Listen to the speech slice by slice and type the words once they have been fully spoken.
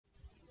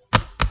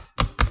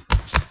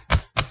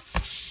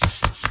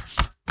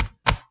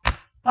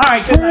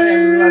Alright, good night,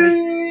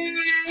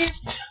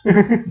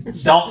 everybody.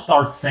 Don't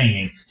start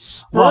singing.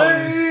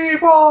 Free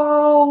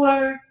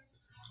falling.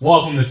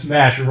 Welcome to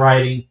Smash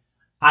Writing.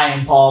 I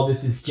am Paul.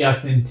 This is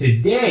Justin.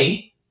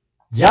 Today,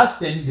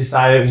 Justin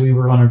decided we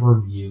were going to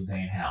review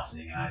Van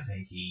Helsing, and I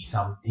think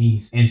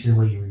he's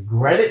instantly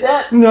regretted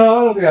that. No,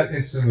 I don't think I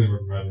instantly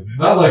regretted it.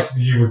 Not like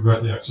you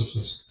regret The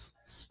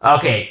Exorcist.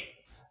 Okay.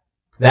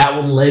 That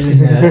will live in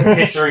the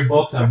history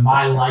books of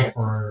my life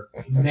for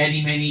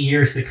many, many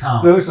years to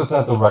come. At least it's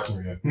not the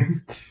Requiem.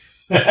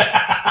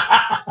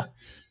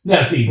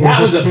 No, see,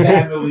 that was a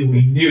bad movie.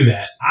 We knew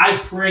that. I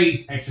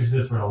praised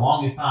Exorcist for the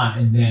longest time,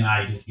 and then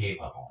I just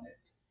gave up on it.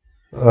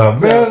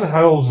 Van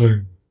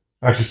Helsing.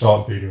 I actually saw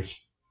it in theaters.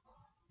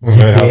 When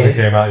Van Helsing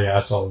came out, yeah, I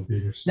saw it in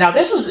theaters. Now,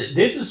 this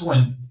is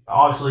when,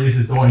 obviously, this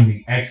is during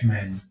the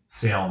X-Men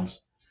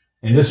films,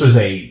 and this was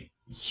a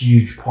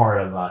huge part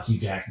of Hugh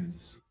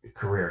Jackman's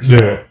career.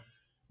 So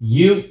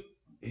yeah.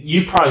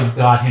 You probably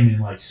got him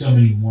in like so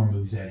many more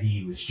movies that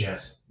he was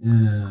just,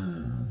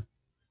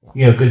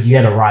 because you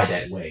had to ride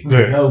that wave.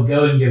 Yeah.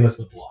 Go and give us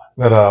the plot.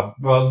 That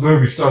well, the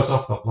movie starts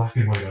off with a black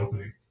and white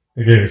opening.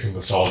 It gave me some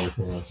nostalgia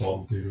from when I saw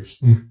it in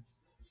theaters.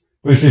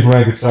 We see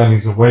Frankenstein.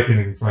 He's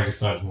awakening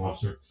Frankenstein's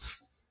monster,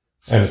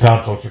 and the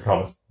townsfolk are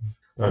coming.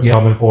 They're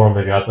coming for him.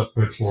 They got the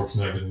pitchforks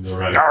and everything. They're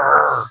ready.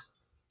 Arr!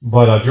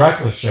 But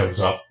Dracula shows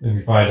up, and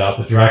you find out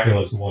that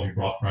Dracula is the one who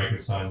brought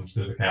Frankenstein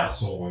to the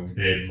castle and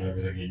gave him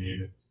everything he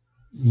needed.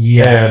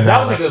 Yeah, and that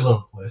was a good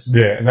little twist.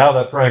 Yeah, and now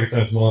that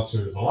Frankenstein's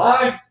monster is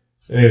alive,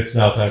 it's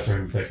now time for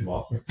him to take him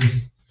off.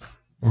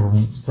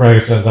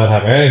 Frankenstein's not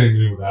having anything to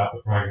do with that,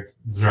 but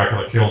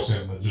Dracula kills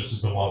him just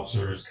as the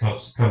monster is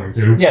coming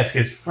to. Yes,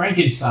 because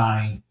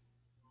Frankenstein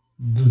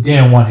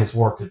didn't want his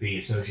work to be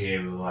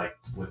associated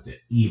with the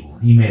evil.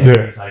 He made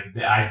it. He's like,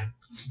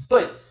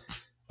 but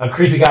a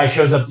creepy guy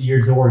shows up to your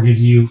door,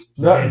 gives you it's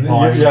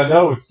Dracula.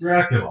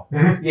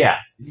 yeah,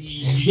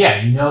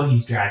 you know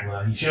he's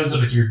Dracula. He shows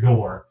up at your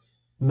door.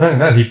 Not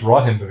that he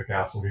brought him to the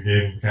castle. He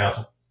gave him the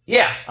castle.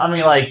 Yeah, I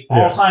mean,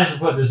 all signs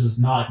would put this was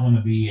not going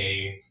to be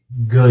a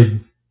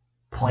good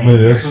plan.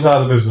 This is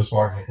not a business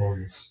partner for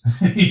you.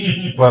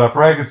 But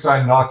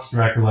Frankenstein knocks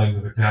Dracula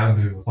into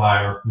the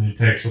fire, and he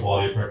takes the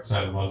body of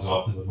Frankenstein and runs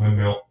off to the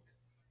windmill.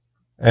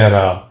 And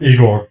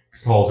Igor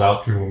calls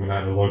out to him and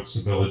then alerts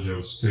the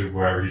villagers to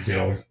where he's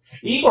going.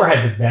 Igor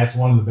had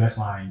one of the best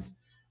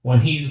lines when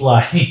he's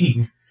like,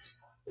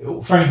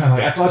 Frankenstein's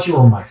like, I thought you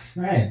were my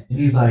friend. And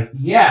he's like,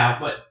 yeah,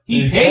 but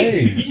he pays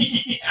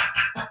me.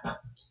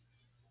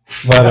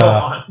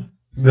 But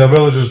the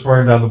villagers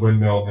burn down the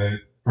windmill, and they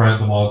friend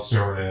the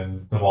monster,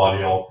 and the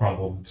body all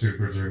crumbled to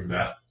presumed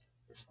death.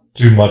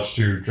 Too much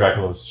to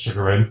Dracula's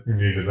chagrin, who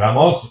needed that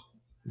monster.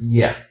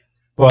 Yeah.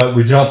 But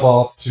we jump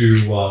off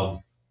to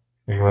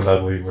England, I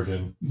believe we're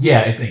in.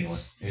 Yeah, it's England.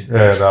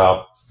 And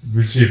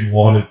we see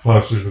wanted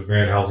posters with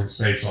Van Helsing's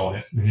face on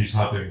it, and he's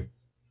hunting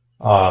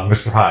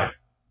Mr. Hyde.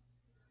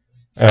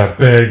 And a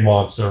big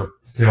monster.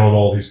 It's killing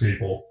all these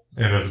people.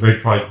 And there's a big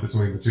fight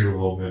between the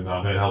two of them, and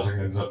Van Helsing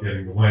ends up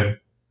getting the win.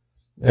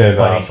 And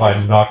by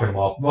knocking him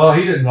off. Well,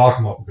 he didn't knock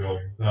him off the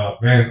building.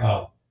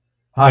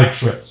 Hyde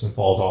trips and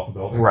falls off the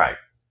building. Right.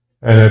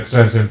 And it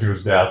sends him to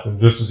his death. And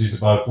just as he's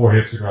about 4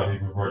 hits the ground, he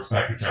reverts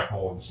back to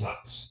Jekyll and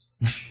splats.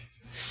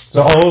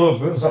 So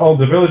all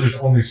the villagers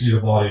only see the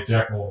body of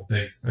Jekyll and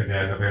think,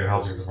 again, that Van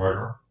Helsing's a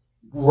murderer.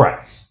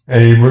 Right.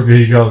 And he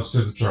goes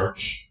to the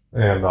church,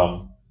 and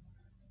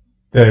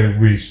then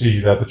we see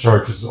that the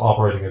church is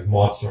operating as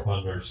Monster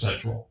Hunter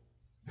Central.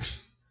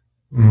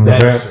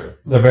 That's true.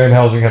 The Van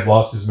Helsing had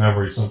lost his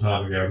memory some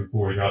time ago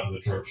before he got to the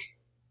church.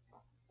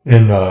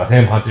 And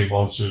him hunting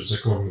monsters,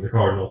 according to the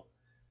Cardinal,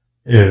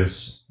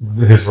 is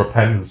his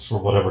repentance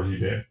for whatever he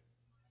did.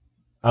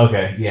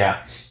 Okay,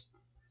 yeah.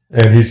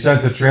 And he's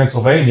sent to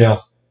Transylvania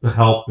to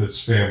help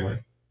this family.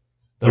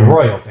 The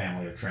royal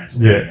family of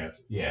Transylvania.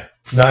 Yeah.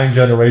 9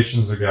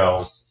 generations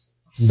ago,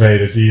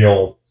 made a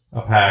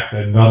pact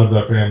that none of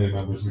their family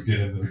members would get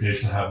into the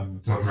gates of heaven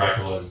until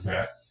Dracula is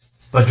dead.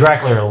 But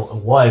Dracula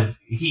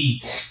was a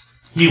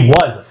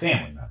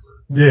family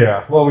member.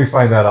 Yeah, well, we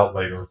find that out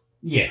later.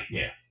 Yeah.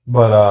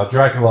 But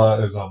Dracula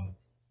is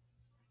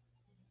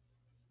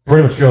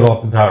pretty much killed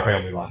off the entire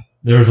family line.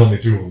 There's only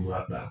 2 of them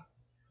left now.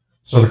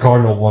 So the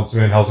Cardinal wants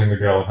Van Helsing to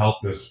go and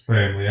help this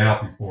family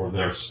out before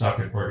they're stuck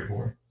in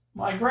purgatory.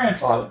 My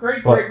grandfather,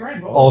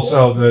 great-great-grandfather.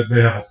 Also,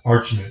 they have a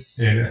parchment,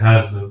 and it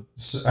has the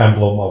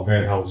emblem of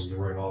Van Helsing's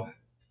ring on it.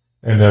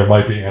 And there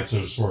might be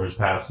answers for his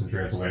past in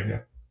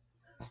Transylvania.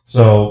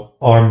 So,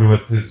 armed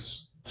with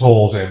his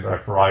tools and a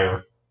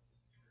friar,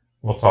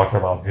 we'll talk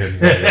about him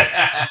later.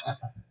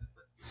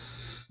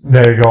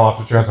 They go off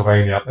to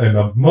Transylvania, and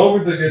the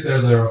moment they get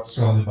there, they're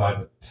absconded by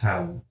the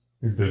town,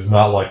 who does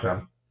not like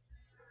them.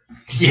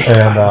 Yeah.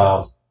 And,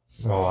 I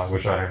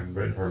wish I hadn't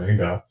written her name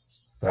down.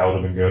 That would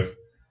have been good.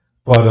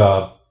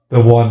 But,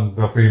 the woman,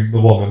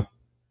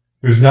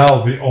 who's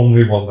now the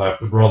only one left,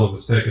 the brother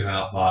was taken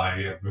out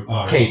by,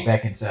 Kate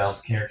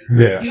Beckinsale's character.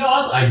 Yeah. You know,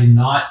 also, I did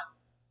not,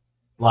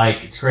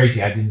 it's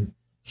crazy,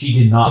 She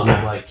did not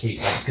look like Kate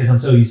Beckinsale, because I'm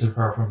so used to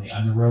her from the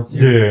Underworld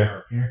series. Yeah. Her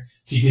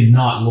appearance. She did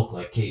not look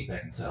like Kate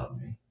Beckinsale to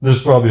me.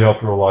 This probably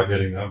helped her a lot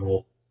getting that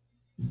role.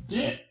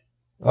 Yeah.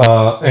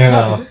 And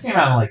No, 'cause this came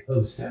out in like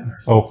 07 or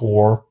something.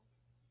 04.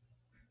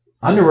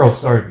 Underworld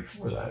started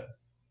before that.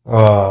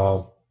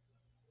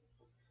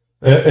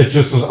 It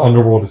just says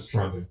Underworld is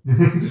trending.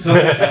 It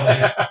doesn't tell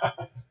me.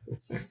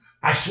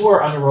 I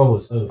swore Underworld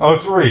was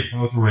 03.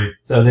 03.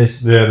 So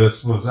this... Yeah,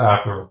 this was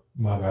after.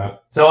 My bad.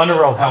 So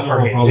Underworld helped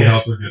her get probably this.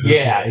 helped her get this.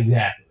 Yeah,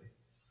 exactly.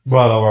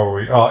 But where were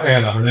we?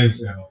 Anna. Her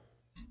name's Anna.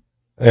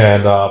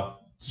 And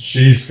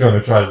she's going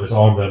to try to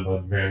disarm them,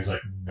 but Van's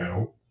like,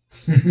 no.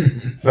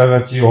 So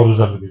then she orders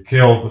them to be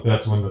killed, but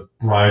that's when the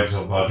brides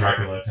of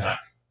Dracula attack.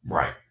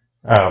 Right.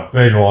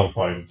 Big long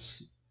fight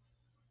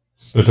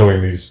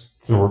between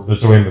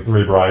the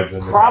three brides.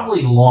 And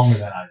probably longer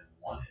than I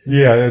wanted.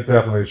 Yeah, it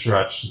definitely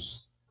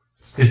stretches.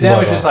 Because then it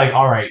was just like,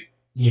 all right,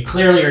 you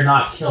clearly are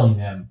not killing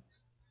them.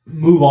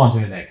 Move on to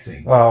the next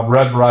scene.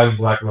 Red bride and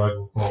black bride,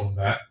 we'll call them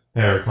that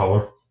hair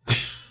color.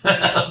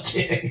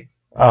 Okay.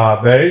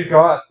 They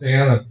got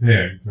Anna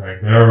pinned.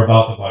 Like, they're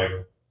about to bite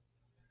her.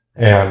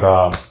 And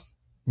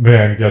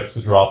Van gets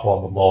the drop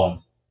on the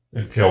blonde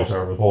and kills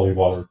her with holy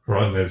water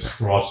and his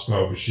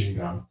crossbow machine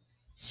gun.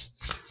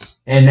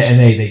 And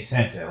they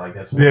sense it. Like,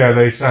 that's what... Yeah,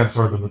 they sense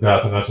her to the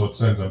death, and that's what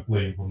sends them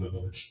fleeing from the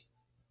village.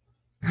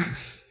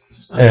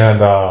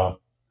 And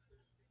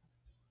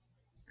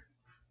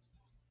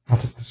how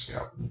did this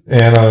go?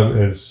 Anna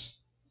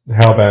is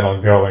hellbent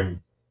on going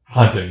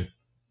hunting.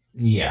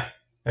 Yeah.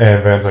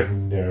 And Van's like,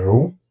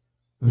 no,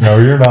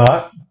 you're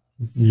not.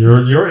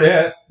 You're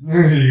it.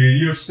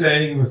 You're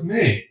staying with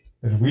me,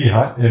 and we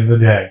hunt in the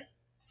day.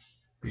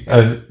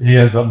 As he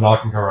ends up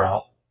knocking her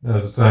out. At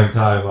the same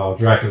time,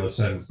 Dracula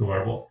sends the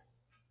werewolf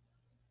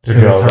to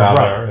go down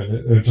there, and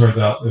it turns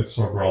out it's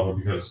her brother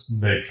because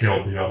they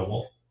killed the other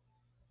wolf.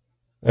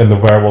 And the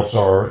werewolves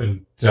are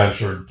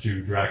indentured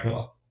to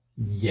Dracula.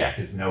 Yeah,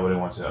 because nobody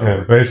wants to.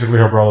 And basically,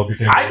 her brother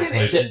became a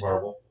replacement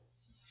werewolf.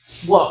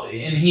 Well,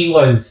 and he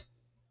was.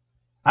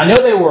 I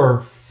know they were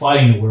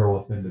fighting the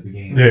werewolf in the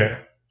beginning. Yeah.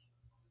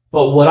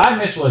 But what I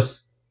missed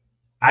was,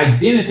 I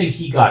didn't think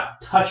he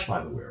got touched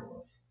by the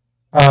werewolf.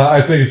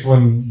 I think it's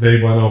when they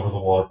went over the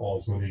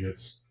waterfalls when he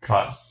gets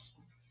cut.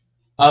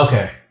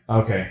 Okay.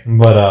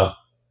 But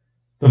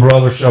the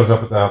brother shows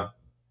up at the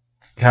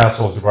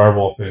castle as a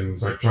werewolf and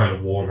is like trying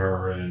to warn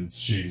her, and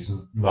she's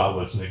not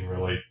listening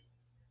really.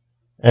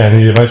 And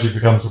he eventually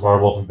becomes a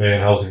werewolf, and Van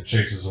Helsing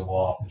chases him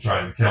off and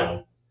trying to kill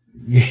him.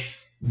 Yeah.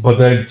 But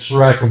they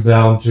track him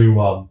down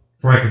to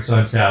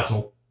Frankenstein's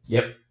castle.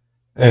 Yep.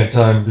 And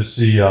time to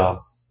see the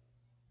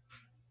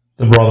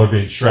brother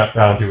being strapped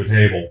down to a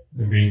table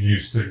and being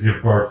used to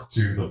give birth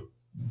to the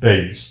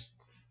babies.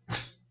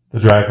 The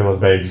Dracula's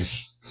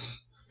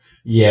babies.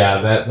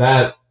 Yeah,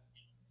 that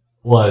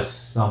was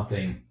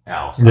something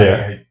else.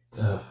 Yeah.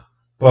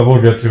 But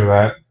we'll get to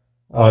that.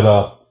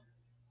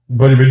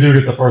 But we do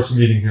get the first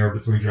meeting here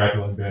between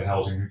Dracula and Van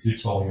Helsing, who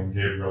keeps calling him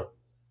Gabriel.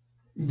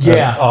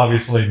 Yeah. And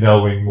obviously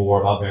knowing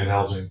more about Van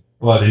Helsing.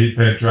 But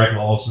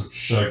Dracula also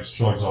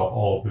shrugs off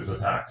all of his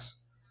attacks.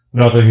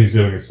 Nothing he's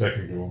doing is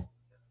sticking to him.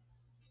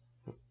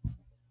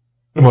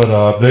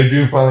 But they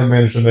do finally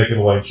manage to make it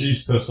away.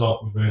 She's pissed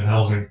off with Van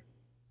Helsing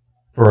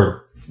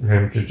for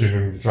him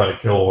continuing to try to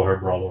kill her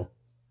brother.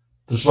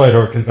 Despite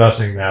her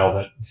confessing now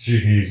that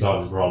he's not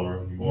his brother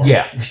anymore.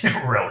 Yeah,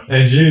 really.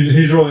 And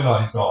he's really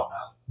not. He's gone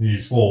now.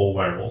 He's full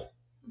werewolf.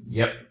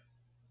 Yep.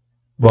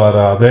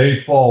 But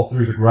they fall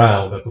through the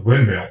ground at the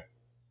windmill.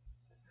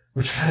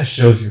 Which kind of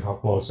shows you how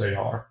close they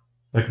are.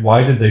 Like,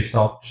 why did they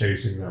stop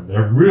chasing them?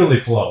 They're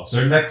really close.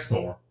 They're next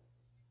door.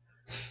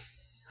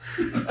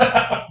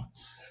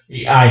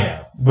 Yeah, I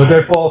know. But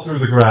they fall through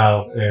the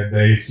ground, and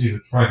they see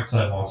that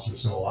Frankenstein monster is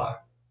still alive.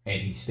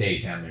 And he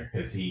stays down there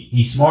because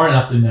he's smart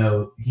enough to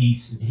know he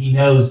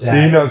knows that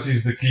he knows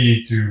he's the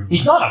key to.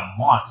 He's not a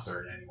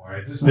monster anymore.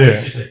 At this point,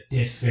 he's just a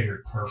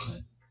disfigured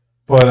person.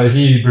 But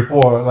he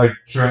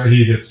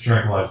gets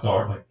tranquilized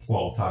dart like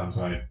 12 times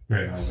by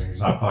Van Helsing. He's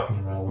not fucking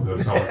around with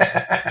those darts.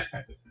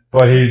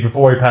 But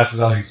before he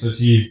passes out, he says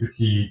he's the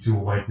key to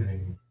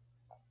awakening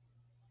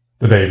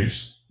the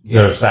babies.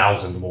 Yeah. There's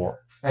thousands more.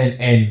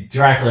 And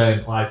Dracula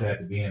implies that at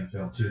the beginning of the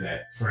film too,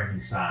 that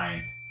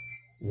Frankenstein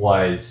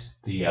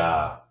was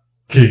the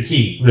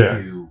key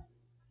to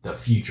the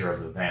future of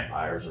the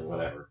vampires or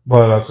whatever.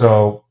 But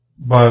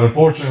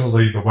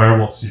unfortunately, the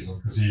werewolf sees them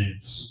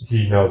because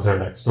he knows they're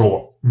next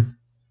door.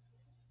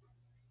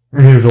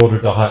 He was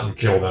ordered to hunt and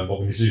kill them, but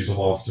when he sees the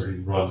monster, he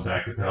runs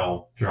back to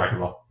tell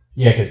Dracula.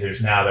 Yeah, because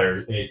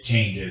it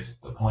changes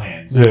the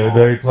plans. Yeah,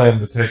 they plan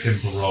to take him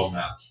to Rome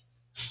now.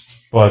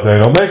 But they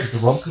don't make it to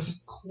Rome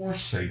because, of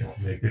course, they don't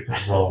make it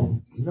to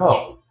Rome.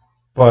 No.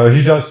 But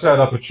he does set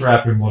up a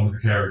trap in one of the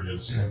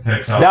carriages and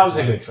takes out. That was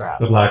a good trap.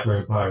 The black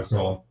vampire's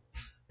gone.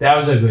 That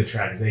was a good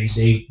trap.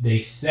 They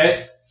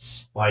set,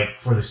 like,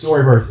 for the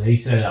storyboards, they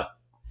set it up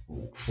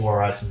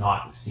for us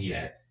not to see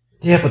that.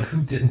 Yeah, but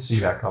who didn't see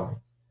that coming?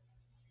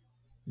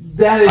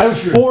 That is I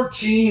was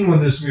 14 when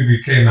this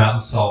movie came out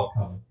and saw it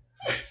coming.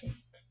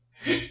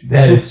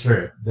 That is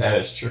true. That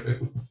is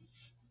true.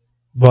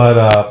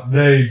 But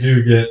they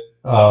do get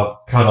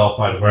cut off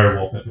by the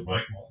werewolf at the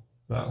right moment,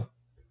 though.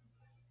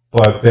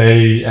 But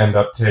they end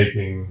up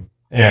taking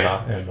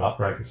Anna and not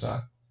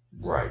Frankenstein.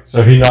 Right.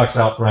 So he knocks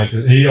out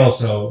Frankenstein. He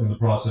also, in the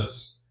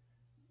process,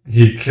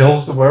 he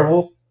kills the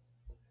werewolf,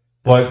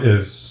 but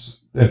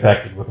is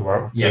infected with the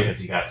werewolf. Yeah, too. because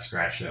he got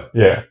scratched up.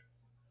 Yeah.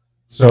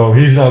 So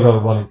he's now got a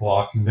running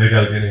clock, and they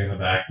got to get Anna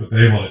back, but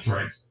they want to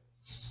trade.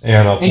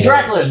 Anna. And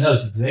Dracula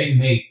knows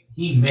it.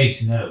 He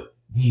makes note.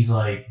 He's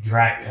like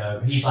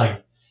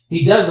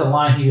he does a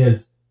line. He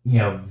does.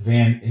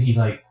 He's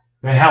like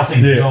Van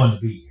Helsing's going to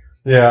be here.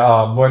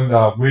 Yeah. When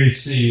we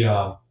see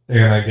Anna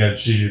again,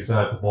 she's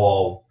at the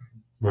ball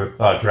with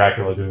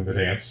Dracula doing the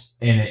dance,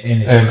 and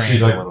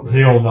she's like,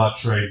 he'll not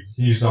trade.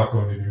 He's not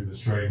going to do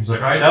this trade. He's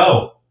like, I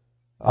know.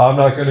 I'm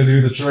not going to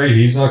do the trade.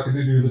 He's not going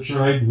to do the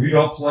trade. We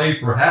don't play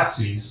for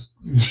halfsies.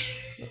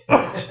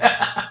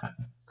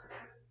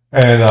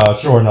 And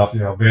sure enough,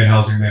 Van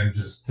Helsing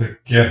manages to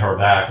get her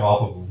back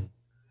off of him.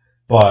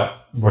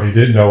 But what he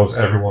didn't know was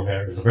everyone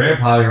there is a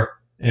vampire,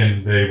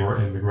 and they were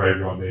in the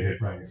graveyard. They hit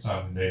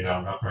Frankenstein, and they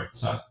now got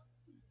Frankenstein.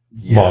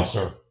 Yeah.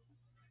 Monster,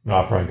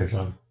 not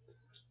Frankenstein.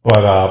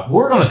 But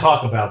we're going to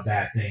talk about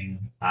that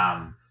thing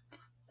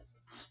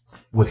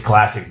with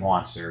classic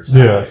monsters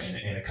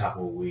in a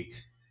couple of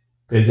weeks.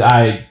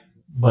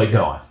 But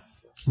go on.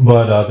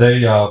 But they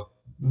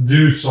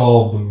do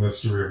solve the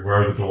mystery of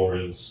where the door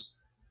is,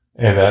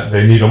 and that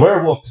they need a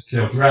werewolf to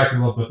kill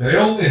Dracula, but they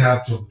only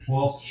have till the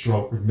 12th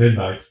stroke of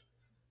midnight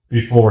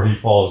before he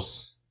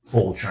falls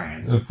full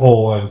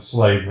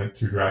enslavement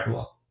to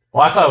Dracula.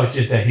 Well, I thought it was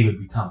just that he would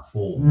become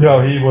full. No,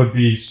 he would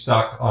be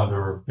stuck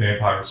under a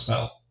vampire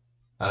spell.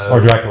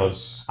 Or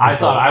Dracula's.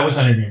 I was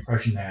under the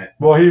impression that.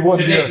 Well, he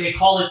wouldn't. Because they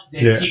call it.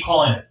 They keep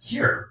calling it a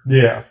cure.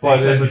 Yeah,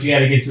 but you had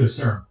to get to a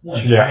certain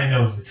point. Yeah. I didn't know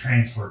it was the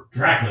transfer.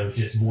 Dracula was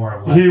just more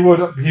or less. He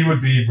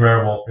would be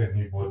werewolf, and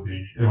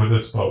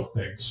it's both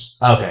things.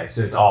 Okay,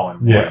 so it's all in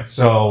one. Yeah,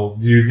 so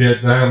you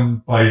get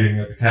them fighting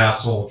at the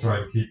castle,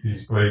 trying to keep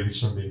these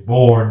babies from being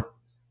born,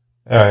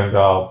 and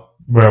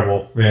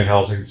werewolf Van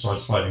Helsing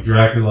starts fighting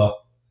Dracula.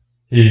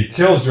 He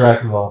kills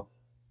Dracula.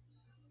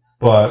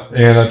 But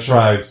Anna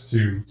tries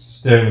to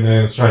stay, and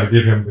Anna's trying to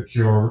give him the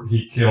cure.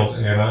 He kills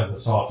Anna in the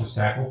softest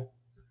tackle.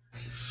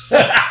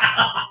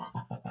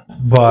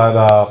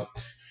 But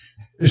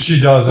she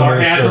does.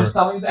 Sarcasm's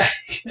coming back.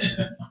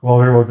 Well,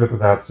 we will get to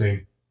that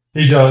scene.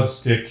 He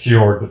does get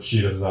cured, but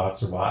she does not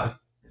survive.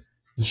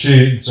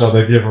 So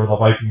they give her the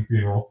Viking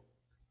funeral.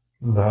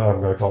 No, I'm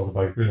going to call it the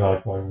Viking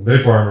funeral.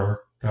 They burn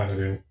her, kind of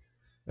do.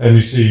 And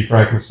you see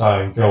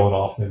Frankenstein going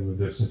off in the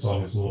distance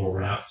on his little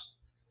raft.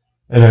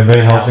 And then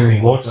Van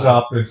Helsing looks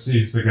up and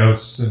sees the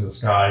ghosts in the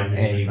sky. And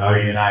he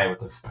reunited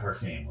with her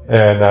family.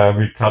 And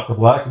we cut the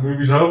black. The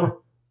movie's over.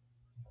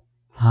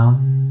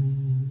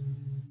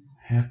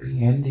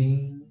 Happy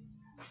ending.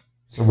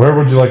 So where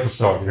would you like to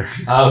start here?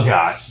 Oh,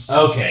 God.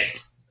 Okay.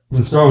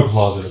 Let's start with the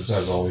positives,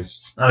 as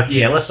always.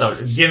 Yeah, let's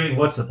start. Give me,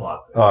 what's the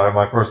positive?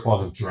 My first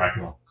positive,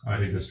 Dracula. I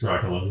think this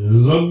Dracula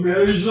is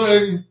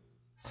amazing.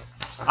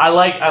 I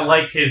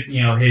like his,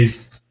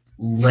 his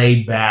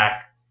laid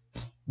back,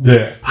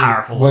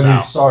 powerful when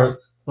style.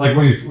 Him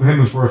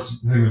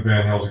and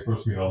Van Helsing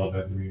first meet, I love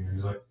that demeanor.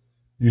 He's like,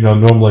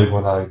 normally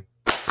when I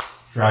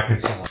Draken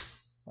someone,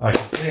 I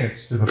can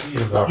dance to the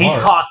beat of their heart. He's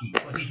cocky,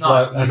 but he's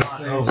not. But at the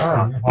same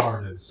time,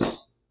 heart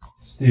is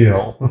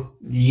steel.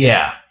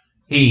 Yeah,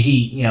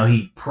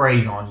 he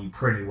preys on you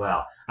pretty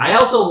well. I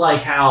also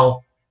like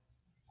how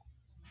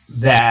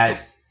that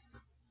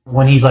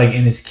when he's like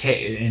in his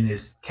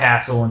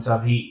castle and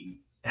stuff,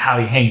 how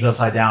he hangs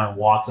upside down and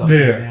walks up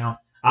and down.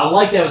 I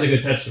like that was a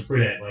good touch to prove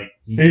that. Like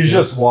he's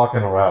just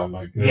walking around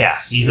like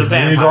this. He's a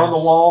vampire. He's on the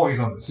wall.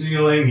 He's on the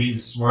ceiling.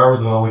 He's wherever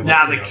the hell he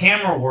Now the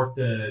camera work,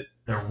 the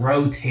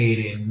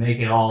rotate and make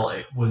it all.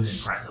 It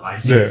was impressive. I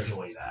did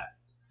enjoy that.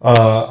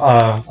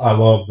 I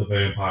love the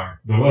vampire.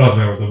 The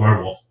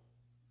werewolf.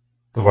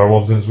 The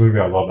werewolves in this movie.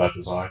 I love that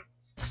design.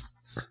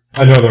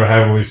 I know they're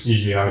heavily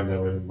CGI and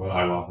everything, but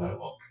I love that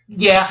look.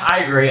 Yeah,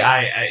 I agree.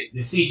 The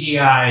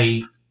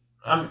CGI.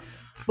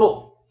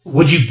 Well.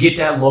 Would you get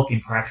that look in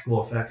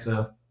practical effects,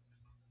 though?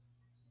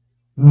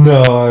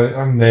 No, I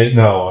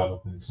don't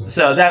think so.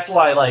 So that's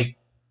why,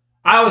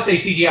 I always say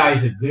CGI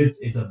is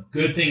a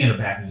good thing and a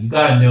bad thing. You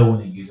got to know when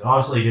to use it.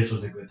 Obviously, this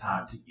was a good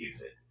time to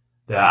use it.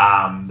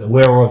 The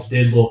werewolves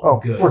did look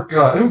good. Oh,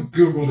 forgot. Who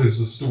Googled is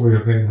the story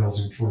of Van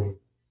Helsing true?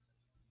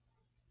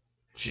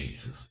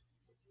 Jesus.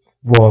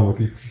 Wrong with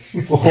you.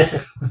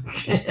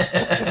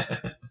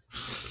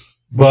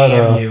 But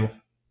damn you.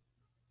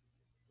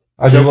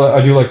 I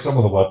do like some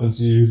of the weapons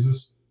he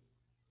uses.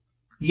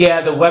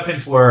 Yeah, the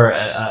weapons were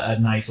a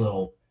nice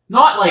little,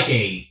 not like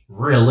a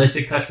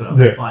realistic touch, but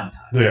a fun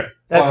touch. Yeah,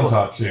 fun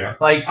touch. Yeah,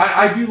 like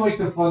I do like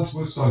the fun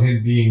twist on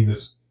him being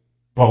this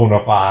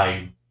bona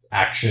fide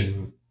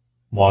action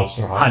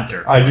monster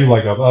hunter. I do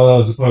like that,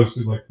 as opposed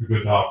to like the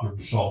Good Doctor we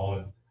saw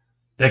in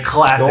the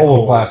classical, the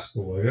old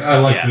classical way. I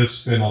like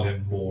this spin on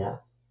him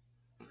more.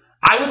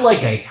 I would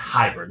like a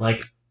hybrid, like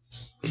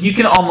you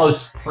can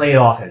almost play it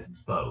off as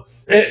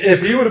both.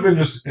 If he would have been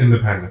just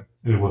independent,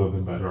 it would have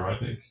been better, I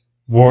think.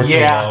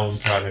 Working alone,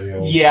 kind of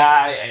deal.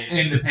 Yeah,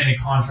 independent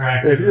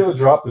contractor. If you had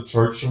dropped the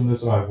church from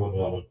this, I wouldn't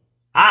have it.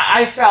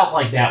 I felt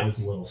like that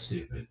was a little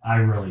stupid. I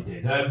really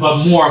did. But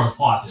more of a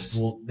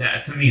positive. Well,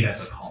 to me,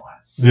 that's a call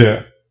out.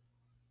 Yeah.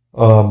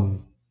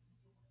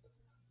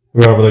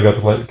 Whoever they got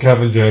to play,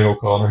 Kevin J.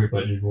 O'Connor, who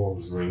played Igor,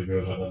 was really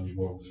good. I thought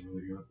Igor was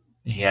really good.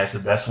 He has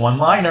the best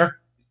one-liner.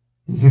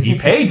 He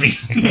paid me.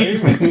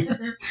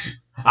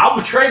 I'll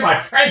betray my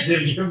friends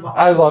if you.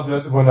 I loved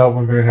it when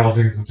Van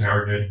Helsing is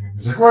interrogating him.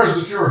 He's like, "Where's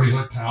the cure?" He's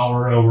like,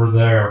 "Tower over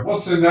there."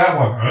 What's in that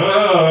one?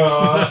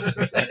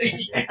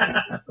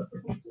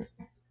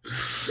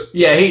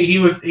 Yeah, he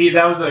was.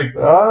 That was a.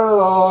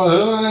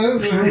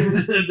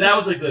 That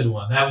was a good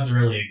one. That was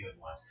really a good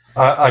one.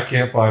 I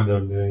can't find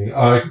their name.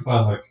 I can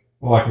find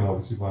I can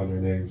obviously find their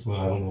names, but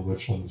I don't know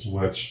which one is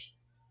which.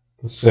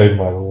 To save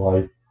my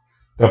life,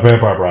 the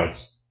Vampire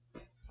Brides.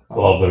 I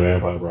love the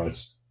Vampire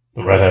Brides.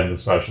 The redheaded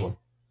especially.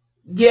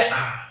 Yeah.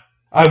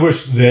 I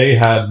wish they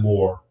had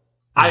more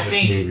in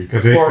this movie,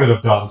 because they could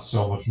have done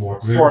so much more.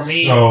 They were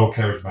so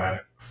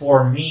charismatic.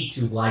 For me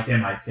to like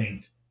them, I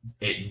think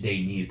they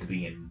needed to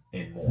be in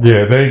more.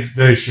 Yeah,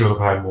 they should have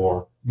had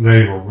more.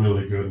 They were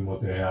really good in what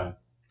they had.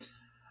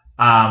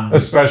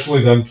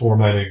 Especially them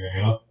tormenting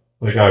Anna.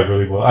 Like, I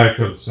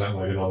could have sent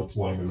like another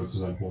 20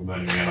 minutes of them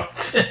tormenting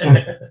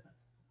Anna.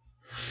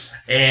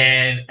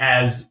 And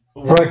as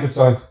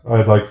Frankenstein.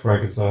 I liked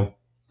Frankenstein.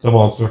 The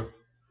monster.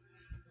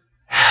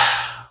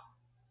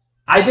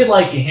 I did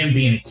like him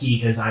being a key,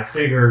 because I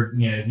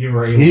figured, if you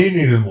were able... He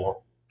needed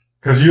more.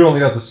 Because you only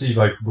got to see,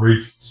 like,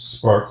 brief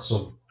sparks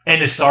of... And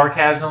the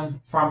sarcasm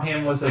from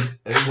him was an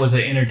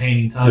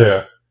entertaining touch.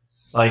 Yeah.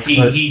 Like,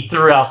 he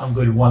threw out some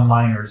good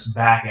one-liners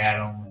back at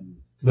him. And...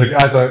 Like,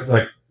 I thought,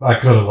 like, I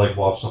could have, like,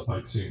 watched a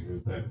fight scene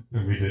with him,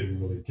 and we didn't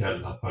really get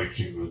enough fight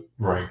scenes with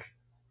Rank.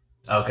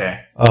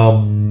 Okay.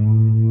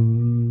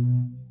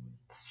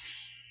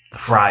 The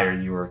friar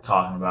you were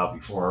talking about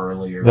before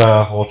earlier.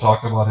 We'll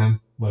talk about him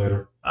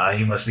later.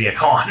 He must be a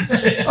con.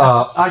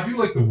 I do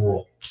like the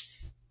world.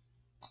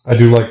 I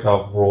do like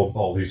the world,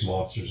 all these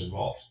monsters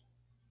involved.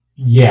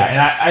 Yeah, and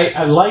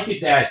I like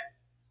it that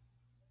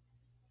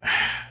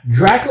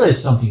Dracula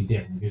is something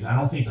different, because I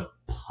don't think the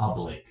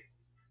public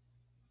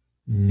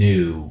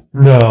knew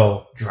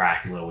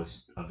Dracula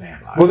was a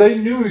vampire. Well, they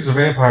knew he was a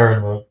vampire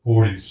in the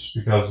 40s,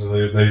 because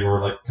they were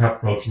like kept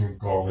approaching him with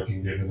garlic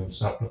and giving them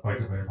stuff to fight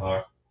the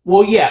vampire.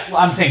 Well, yeah,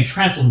 I'm saying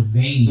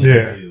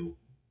Transylvania knew,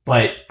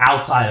 but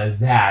outside of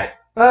that...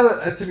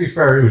 to be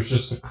fair, it was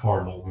just the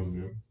Cardinal who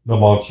knew. The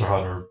Monster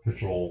Hunter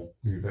Patrol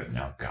knew that.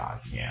 Oh, God,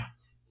 yeah.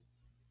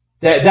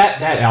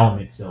 That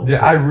element still...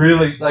 Yeah, I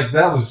really... Like,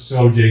 that was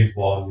so James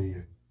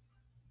Bond-y.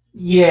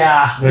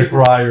 Yeah. The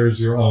Friar's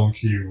your own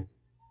cue.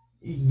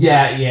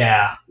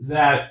 Yeah.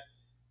 That...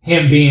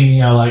 Him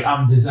being, like,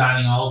 I'm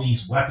designing all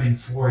these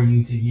weapons for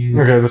you to use.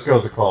 Okay, let's go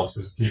with the clones,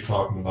 because keep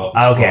talking about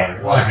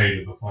this Friar. I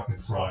hated the fucking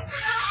Friar.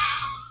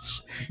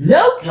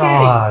 No kidding!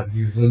 God,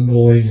 he's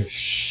annoying as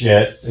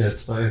shit.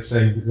 It's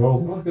saying to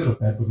go to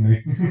bed with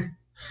me.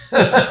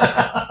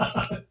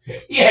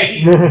 Yeah,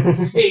 he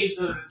saves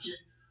her.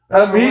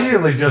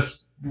 Immediately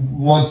just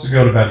wants to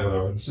go to bed with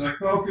her. And she's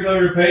like, "Oh, could I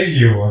repay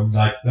you?" And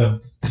like the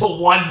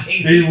one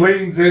thing he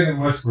leans in and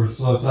whispers.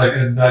 So it's like,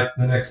 and the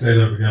next day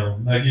they're together.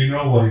 Like, you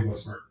know what he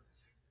whispered.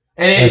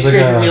 And it's crazy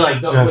because you're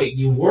like, wait,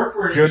 you work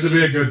for good to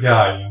be a good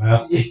guy, you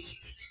know.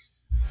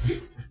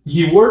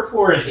 You work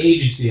for an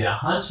agency that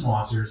hunts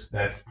monsters.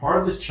 That's part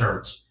of the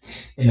church.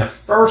 And the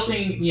first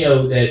thing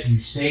that you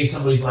save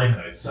somebody's life,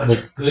 and it's such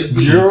a good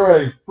deed.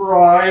 You're a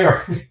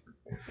friar.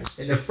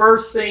 And the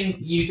first thing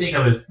you think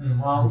of is,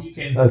 well, you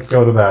can... Let's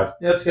go to bed.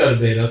 Let's go to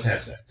bed. Let's have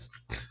sex.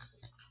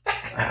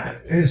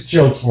 His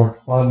jokes weren't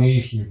funny.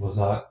 He was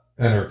not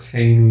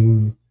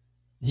entertaining.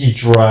 He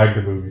dragged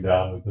the movie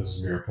down with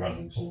his mere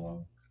presence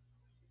alone.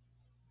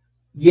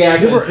 Yeah,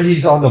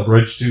 he's on the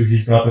bridge, too.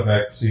 He's got the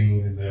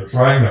vaccine, and they're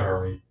trying to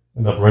hurry.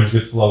 And the bridge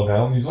gets blown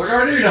down, and he's like,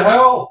 "I need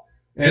help!"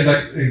 And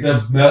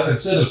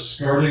instead of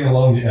skirting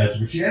along the edge,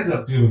 which he ends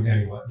up doing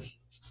anyway,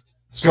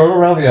 skirt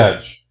around the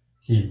edge,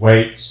 he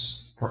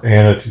waits for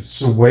Anna to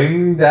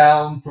swing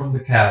down from the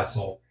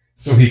castle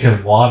so he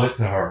can lob it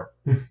to her.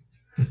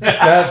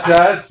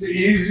 That's the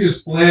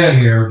easiest plan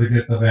here to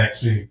get the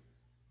vaccine.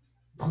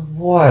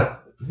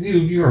 What?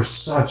 Dude, you are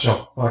such a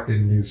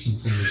fucking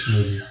nuisance in this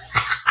movie.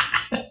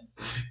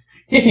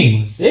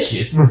 Getting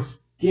vicious.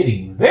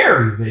 Getting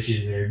very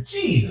vicious there.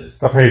 Jesus.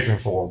 The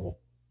pacing's horrible.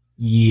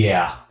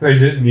 Yeah. They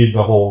didn't need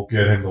the whole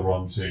get him the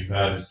rum scene.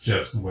 That is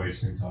just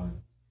wasting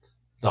time.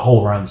 The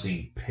whole rum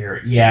scene,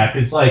 period. Yeah,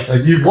 because,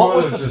 what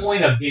was the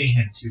point of getting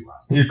him to run?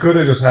 You could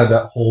have just had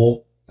that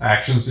whole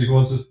action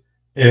sequences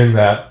in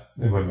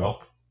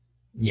Windmill.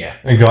 Yeah.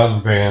 And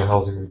gotten Van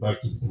Helsing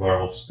infected with the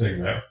werewolves thing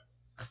there.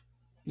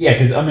 Yeah,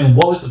 because,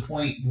 what was the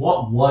point?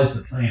 What was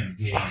the plan of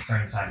getting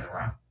Frankenstein to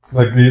run?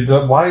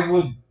 Why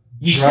would...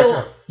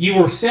 You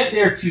were sent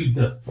there to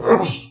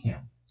defeat him.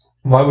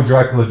 Why would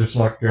Dracula just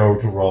not go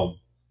to Rome?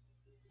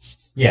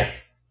 Yeah.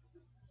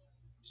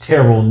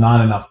 terrible,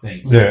 not enough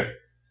thinking. Yeah.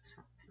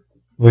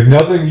 Like,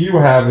 nothing you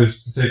have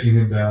is taking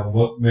him down.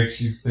 What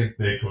makes you think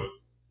they could?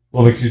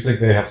 What makes you think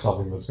they have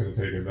something that's going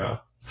to take him down?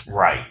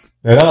 Right.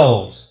 They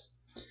don't.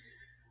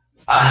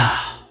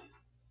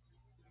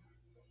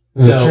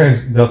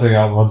 Nothing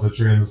outruns a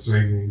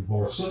trans-swinging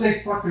horse. So they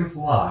fucking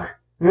fly.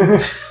 They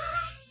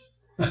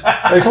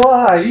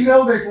fly. You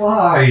know they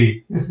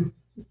fly.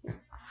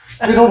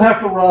 They don't have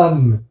to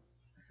run.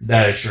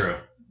 That is true.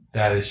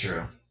 That is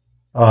true.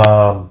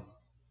 Anna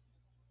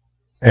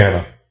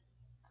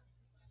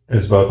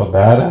is both a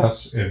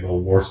badass and the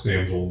worst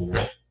damsel in the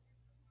world.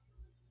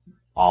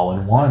 All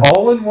in one.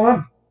 All in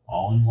one.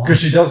 All in one.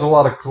 Because she does a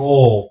lot of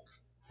cool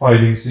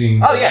fighting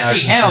scenes. Oh yeah,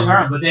 she handles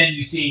her, but then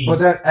you see. But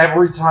then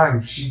every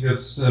time she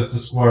says to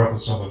square up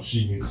with someone,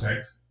 she needs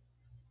saved.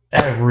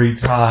 Every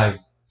time,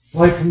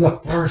 like from the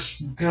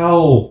first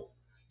go,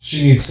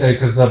 she needs saved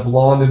because that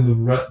blonde and the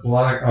red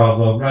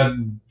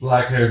and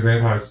black-haired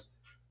vampires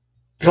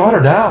got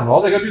her down.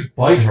 All they gotta do is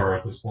bite her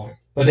at this point.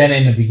 But then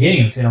in the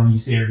beginning of the film, you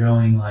see her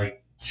going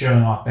like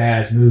showing off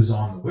badass moves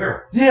on the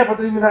werewolf. Yeah, but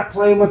even that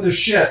plane with the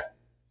shit.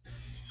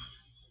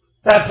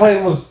 That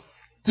plane was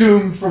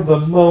doomed from the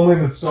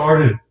moment it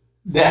started.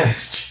 That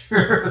is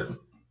true.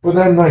 But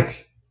then,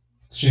 like,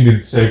 she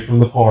needed saved from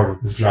the party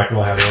because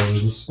Dracula had her under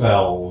the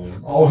spell,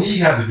 and all he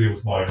had to do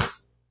was bite her.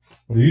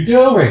 What are you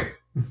doing?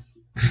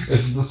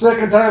 This is the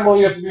second time all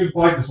you have to do is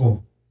bite this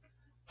woman.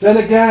 Then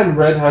again,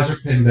 Red has her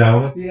pinned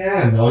down at the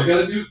end. All you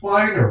gotta do is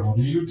bite her. What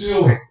are you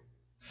doing?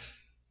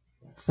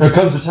 There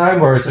comes a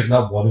time where it's like,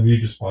 not one of you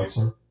just bites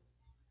her.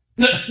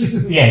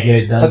 Yeah,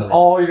 get it done. That's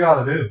all you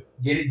gotta do.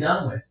 Get it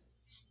done with.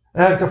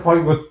 I had to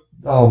fight with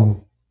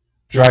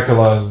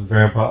Dracula and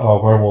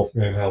werewolf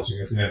Van Helsing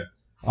at the end.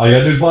 All you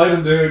gotta do is bite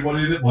him, dude. What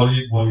are you doing? What are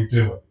you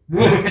doing?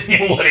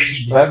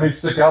 Let me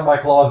stick out my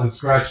claws and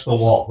scratch the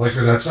wall. Like,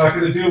 that's not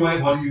gonna do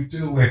it. What are you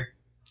doing?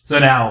 So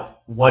now,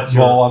 what's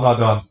your... Well, I'm not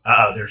done.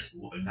 There's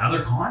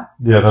another con?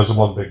 Yeah, there's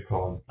one big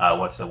con.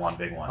 What's the one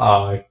big one?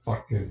 I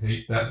fucking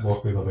hate that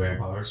book with the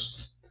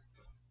vampires.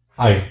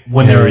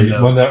 When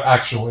they're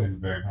actual in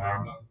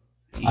vampire mode.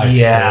 I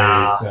hate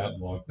that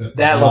look.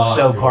 That looks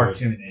so good.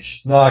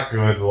 cartoonish. Not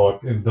good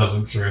look. It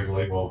doesn't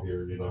translate well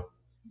here either.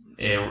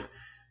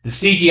 The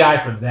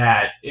CGI for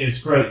that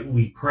is great.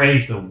 We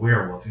praise the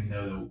werewolf, even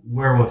though the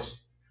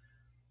werewolf's...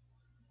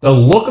 The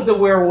look of the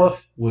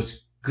werewolf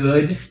was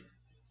good.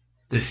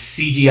 The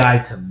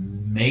CGI to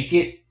make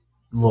it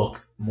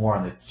look more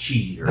on the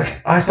cheesier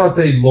end. I thought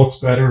they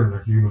looked better in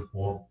their human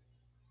form.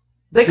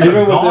 They could Even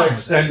have with gone their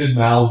extended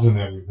mouths and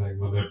everything,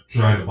 when they're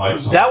trying to bite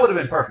something. That would have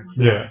been perfect.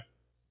 Yeah.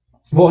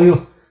 Well,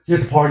 you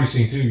had the party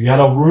scene too. You had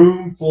a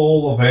room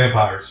full of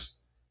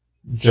vampires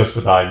just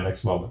to die the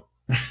next moment.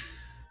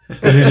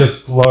 Because he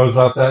just blows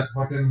up that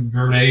fucking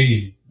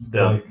grenade.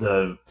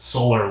 The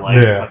solar light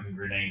fucking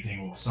grenade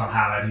thing,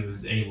 somehow that he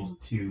was able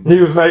to... He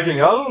was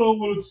making, I don't know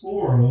what it's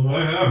for.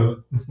 I have it.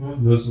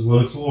 This is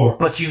what it's for.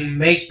 But you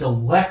make the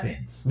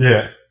weapons.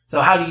 Yeah.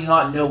 So how do you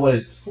not know what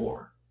it's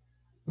for?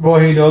 Well,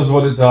 he knows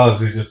what it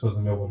does. He just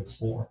doesn't know what it's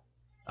for.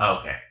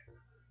 Okay.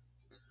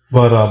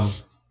 But,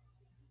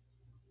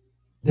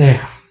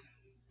 yeah.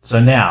 So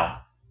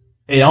now,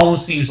 it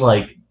almost seems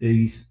like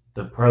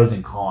the pros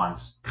and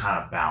cons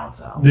kind of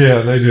balance out.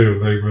 Yeah, they do.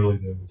 They really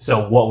do.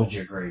 So what would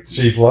your grade be?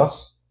 C+.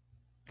 Because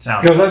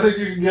I think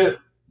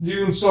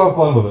you can still have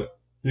fun with it.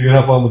 You can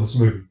have fun with this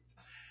movie.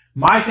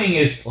 My thing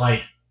is,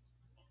 like,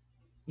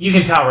 you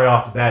can tell right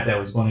off the bat that it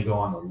was going to go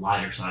on the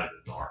lighter side of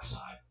the dark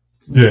side.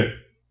 Yeah.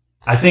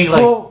 I think, like...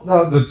 Well,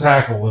 the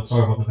tackle. Let's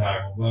talk about the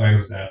tackle.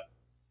 Anna's death.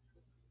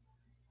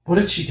 What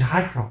did she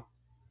die from?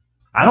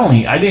 I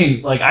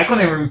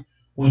couldn't even...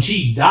 When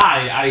she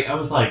died, I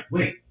was like,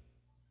 wait,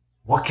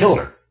 what killed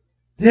her?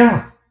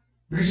 Yeah.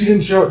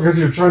 Because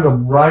you're trying to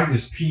ride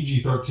this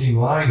PG-13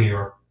 line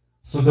here,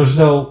 so there's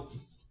no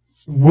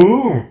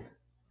wound.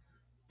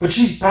 But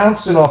she's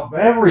bouncing off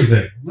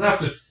everything.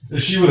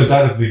 She would have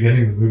died at the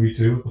beginning of the movie,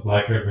 too, with the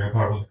black-haired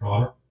vampire with the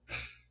collar.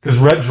 Because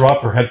Red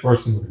dropped her head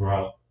first into the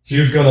ground. She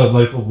was going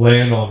to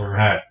land on her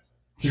head.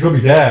 She's going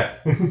to be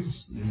dead.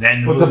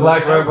 But the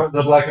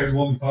black-haired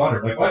woman caught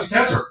her. Like, why'd you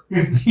catch her?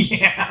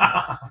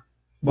 Yeah.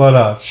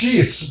 But she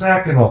is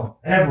smacking off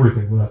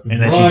everything left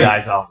and then she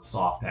dies off the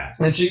soft hat.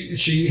 And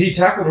he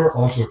tackled her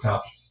onto a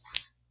couch.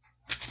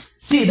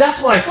 See,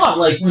 that's what I thought.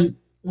 Like,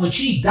 when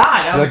she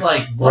died, I was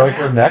like, break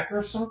her neck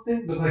or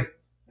something? But, like,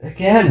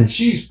 again,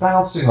 she's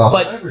bouncing off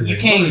everything. But you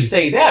can't even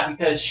say that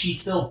because she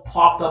still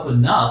popped up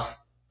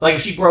enough. Like,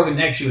 if she broke a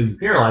neck, she would be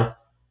paralyzed.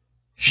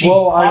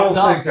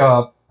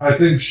 I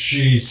think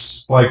she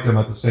spiked him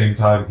at the same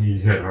time he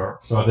hit her.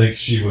 So I think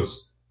she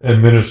was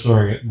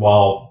administering it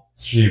while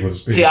she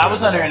was being... See, I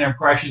was under an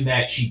impression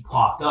that she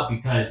popped up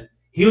because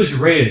he was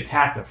ready to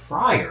attack the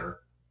friar.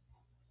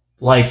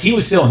 Like, he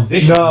was still in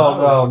vicious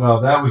mode.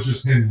 No. That was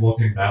just him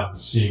looking down and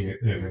seeing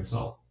it in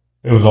himself.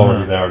 It was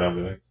already there and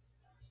everything.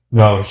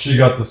 No, she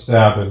got the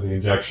stab and the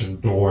injection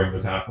during the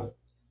tackle.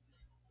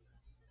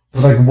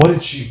 But, like,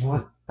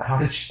 how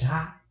did she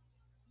die?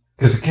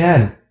 Because,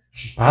 again,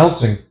 she's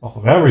bouncing off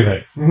of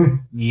everything.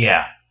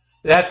 Yeah.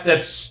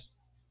 That's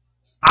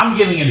I'm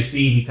giving it a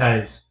C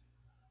because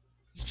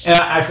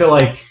I feel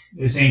like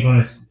this ain't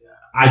gonna.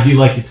 I do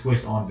like the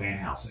twist on Van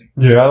Helsing.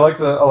 Yeah, I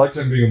like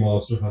him being a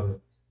monster hunter.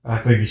 I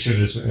think he should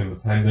have just been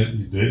independent.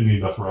 You didn't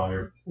need the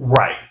Friar.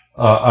 Right.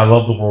 I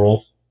love the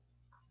world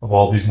of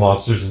all these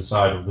monsters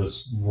inside of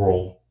this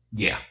world.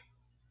 Yeah.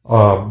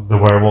 The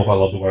werewolf, I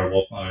love the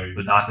werewolf.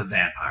 But not the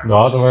vampire.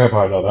 Not the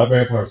vampire, no. That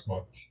vampire's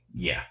garbage.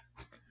 Yeah.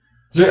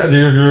 You're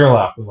gonna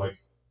laugh, but like,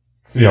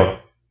 Fiona.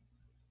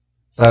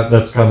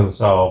 That's kind of the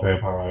style of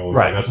vampire I always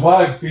like. That's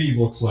why Fee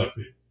looks like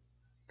Fee.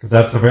 Because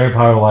that's the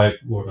vampire-like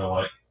look I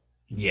like.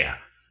 Yeah.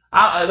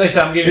 Like I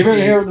said, I'm giving even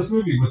here in this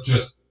movie with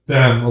just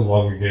them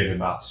elongated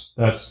mouths.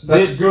 That's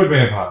a good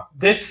vampire.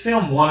 This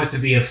film wanted to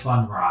be a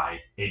fun ride.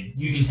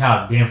 You can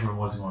tell Danforth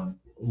wasn't going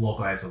to look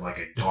like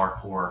a dark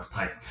horror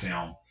type of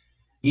film.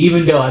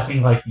 Even though I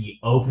think like the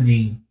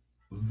opening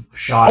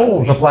shot.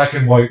 Oh, the black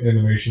and white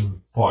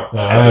animation part.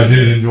 I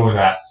did enjoy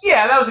that.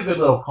 Yeah, that was a good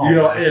little call. You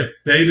know, if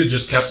they'd have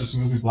just kept this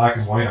movie black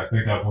and white, I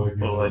think I would have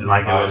given it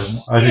like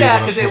yeah,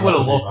 because it would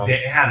have looked.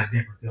 It had a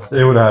different feel.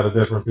 It would have had a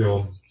different feel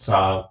and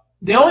style.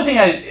 The only thing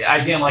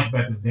I didn't like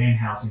about the Van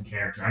Helsing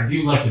character, I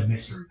do like the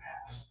mystery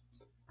pass.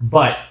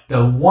 But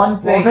the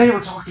one thing... Well, they were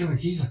talking like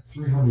he's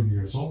like 300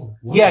 years old.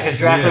 What? Yeah, because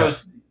Dracula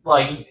was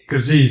like...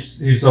 Because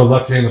he's the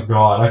left hand of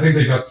God. I think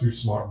they got too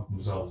smart with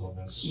themselves on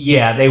this.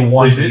 Yeah, they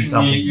wanted to do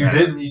something You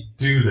didn't need to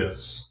do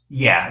this.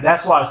 Yeah,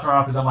 that's why I was thrown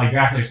off, because I'm like,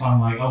 Dracula's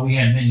talking like, oh, we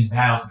had many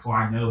battles before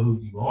I know who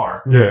you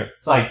are. Yeah.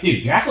 It's like,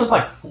 dude, Dracula's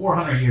like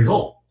 400 years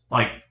old.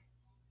 Like,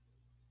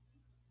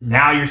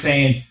 now you're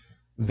saying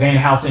Van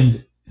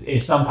Helsing's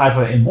is some type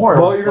of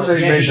immortal. Well, even they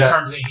made that.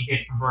 Turns in, he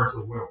gets converted to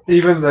a werewolf.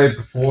 Even they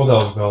before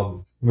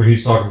that, when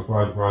he's talking to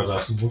Friar, Friar's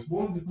asking,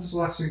 "What was the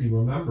last thing you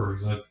remember?"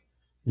 He's like,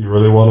 "You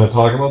really want to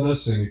talk about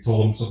this?" And he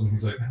told him something.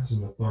 He's like, "That was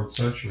in the 3rd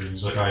century."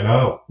 He's like, "I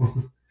know."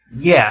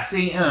 Yeah.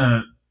 See,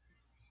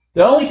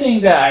 the only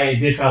thing that I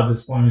did feel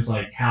disappointed was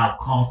like how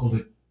comical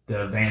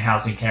the Van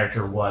Helsing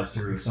character was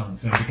through some of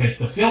the film, because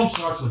the film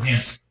starts with him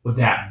with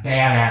that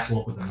badass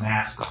look with the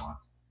mask on.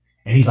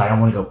 And he's like, I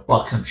want to go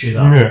fuck some shit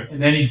up. Yeah.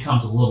 And then he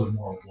becomes a little bit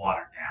more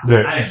watered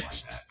down. Yeah. I didn't like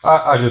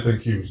that. I did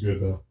think he was good,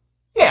 though.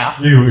 Yeah.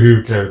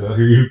 He carried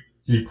that.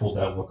 He pulled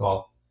that look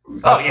off.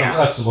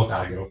 That's the look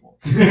I go for.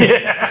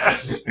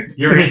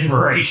 Your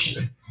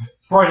inspiration.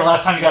 Probably the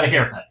last time you got a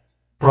haircut.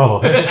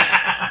 Probably.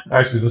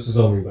 Actually, this is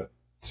only like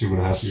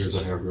 2.5 years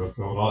of hair growth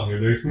going on here,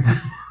 dude.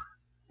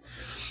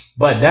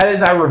 But that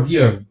is our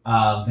review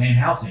of Van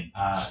Helsing.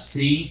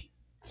 C.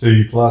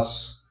 C+.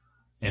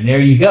 And there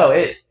you go.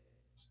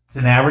 It's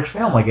an average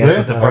film, I guess,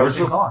 with the pros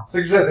and cons.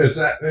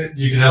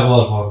 You can have a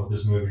lot of fun with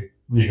this movie.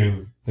 You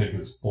can think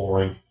it's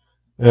boring.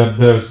 Yeah,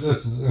 this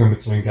is in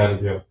between kind of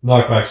deal.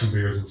 Knock back some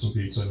beers and some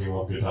pizza and you'll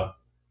have a good time.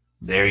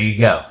 There you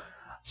go.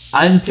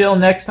 Until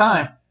next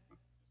time.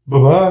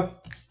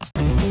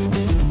 Bye-bye.